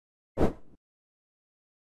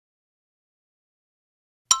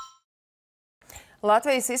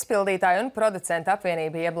Latvijas izpildītāju un producentu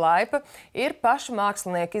apvienība jeb LAIPA ir pašu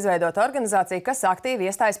mākslinieku izveidota organizācija, kas aktīvi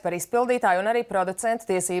iestājas par izpildītāju un arī producentu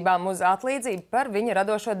tiesībām uz atlīdzību par viņa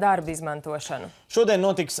radošo darbu izmantošanu. Šodien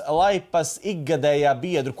notiks LAIPAs ikgadējā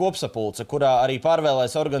biedru kopsapulce, kurā arī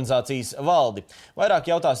pārvēlēs organizācijas valdi.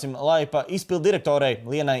 Vairāk jautāsim LAIPA izpilddirektorei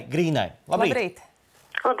Lienai Grīnai. Labrīt!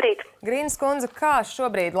 Labrīt! Grīnas kundze, kā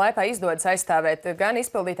šobrīd LAIPA izdodas aizstāvēt gan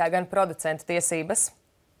izpildītāju, gan producentu tiesības?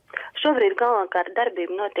 Šobrīd galvenokārt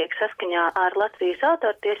darbība notiek saskaņā ar Latvijas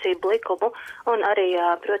autortiesību likumu un arī,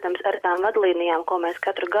 protams, ar tām vadlīnijām, ko mēs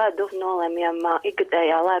katru gadu nolemjam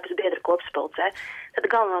ikgadējā LAIPAs biedru kopsapulcē. Tad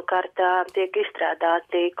galvenokārt tiek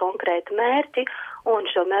izstrādāti konkrēti mērķi, un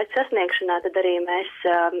šo mērķu sasniegšanā tad arī mēs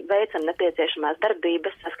veicam nepieciešamās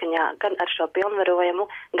darbības saskaņā gan ar šo pilnvarojumu,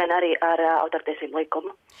 gan arī ar autortiesību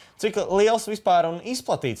likumu. Cik liels vispār un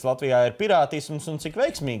izplatīts Latvijā ir pirātisms un cik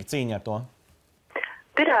veiksmīga cīņa ar to?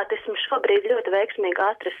 Pirātisms šobrīd ļoti veiksmīgi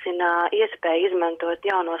atrasina iespēju izmantot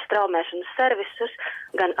jaunos straumēšanas servisus,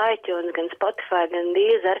 gan iTunes, gan Spotify, gan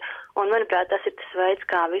Deezer, un, manuprāt, tas ir tas veids,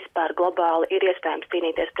 kā vispār globāli ir iespējams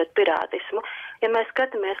cīnīties pret pirātismu. Ja mēs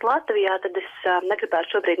skatāmies Latvijā, tad es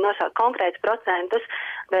negribētu šobrīd nosaukt konkrētus procentus,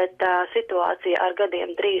 bet situācija ar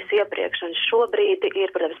gadiem 3 iepriekš un šobrīd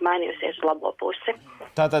ir, protams, mainījusies uz labo pusi.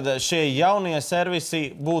 Tātad šie jaunie servisi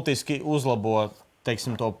būtiski uzlabo,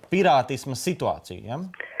 teiksim, to pirātisma situāciju, ja?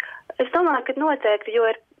 Es domāju, ka noteikti, jo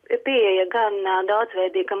ir pieeja gan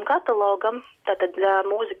daudzveidīgam katalogam, tātad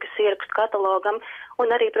mūzikas ierakstu katalogam,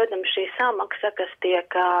 un arī, protams, šī samaksa, kas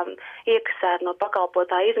tiek iekasēta no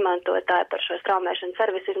pakalpotāja izmantotāja par šo straumēšanas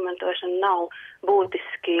servisu izmantošanu, nav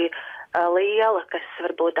būtiski liela, kas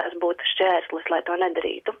varbūt tās būtu šķērslis, lai to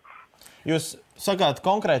nedarītu. Jūs sakāt,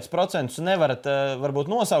 konkrētus procentus nevarat varbūt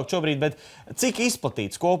nosaukt šobrīd, bet cik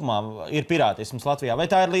izplatīts kopumā ir pirātisms Latvijā? Vai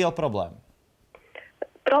tā ir liela problēma?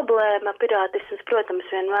 Problēma, pirātisms, protams,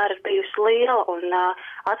 vienmēr ir bijusi liela, un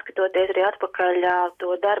atskatoties arī atpakaļ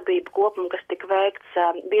to darbību kopumu, kas tika veikts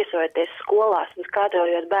viesojoties skolās un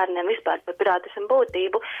skaidrojot bērniem vispār par pirātismu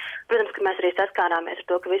būtību, protams, ka mēs arī saskārāmies ar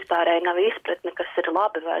to, ka vispārēji nav izpratne, kas ir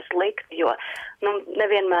labi vai slikti, jo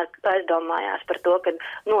nevienmēr aizdomājās par to, ka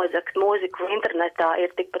nozagt mūziku internetā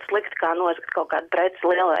ir tikpat slikti, kā nozagt kaut kādu preci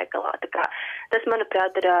lielveikalā. Tas,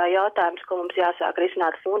 manuprāt, ir jautājums, ko mums jāsāk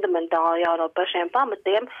risināt fundamentāli jau no pašiem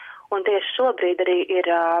pamatiem, un tieši šobrīd arī ir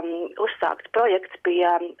uzsākts projekts pie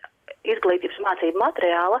izglītības mācību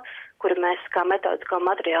materiāla, kuru mēs kā metodisko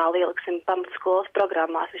materiālu ieliksim pamatskolas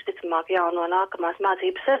programmās, visticamāk jau no nākamās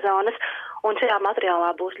mācības sezonas, un šajā materiālā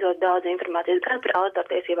būs ļoti daudz informācijas gan par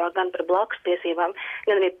autortiesībām, gan par blakus tiesībām,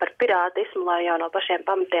 gan arī par pirātismu, lai jau no pašiem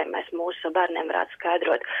pamatiem mēs mūsu bērniem varētu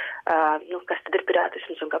skaidrot, kas tad ir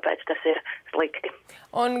pirātisms un kāpēc tas ir slikti.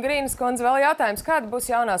 Un Grīnas kundze, vēl jautājums, kādi būs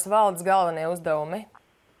jaunās valdes galvenie uzdevumi?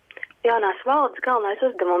 Jaunās valdes galvenais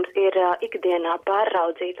uzdevums ir ikdienā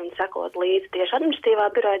pārraudzīt un sekot līdzi tieši administratīvā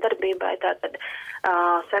biroja darbībai, tātad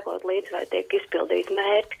sekot līdzi, vai tiek izpildīti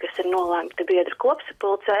mērķi, kas ir nolēmti biedru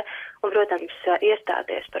kopsapulcē, un, protams,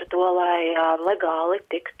 iestāties par to, lai legāli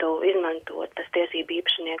tiktu izmantotas tiesību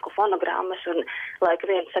īpašnieku fonogrammas un lai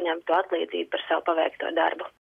viens saņemtu atlīdzību par savu paveikto darbu.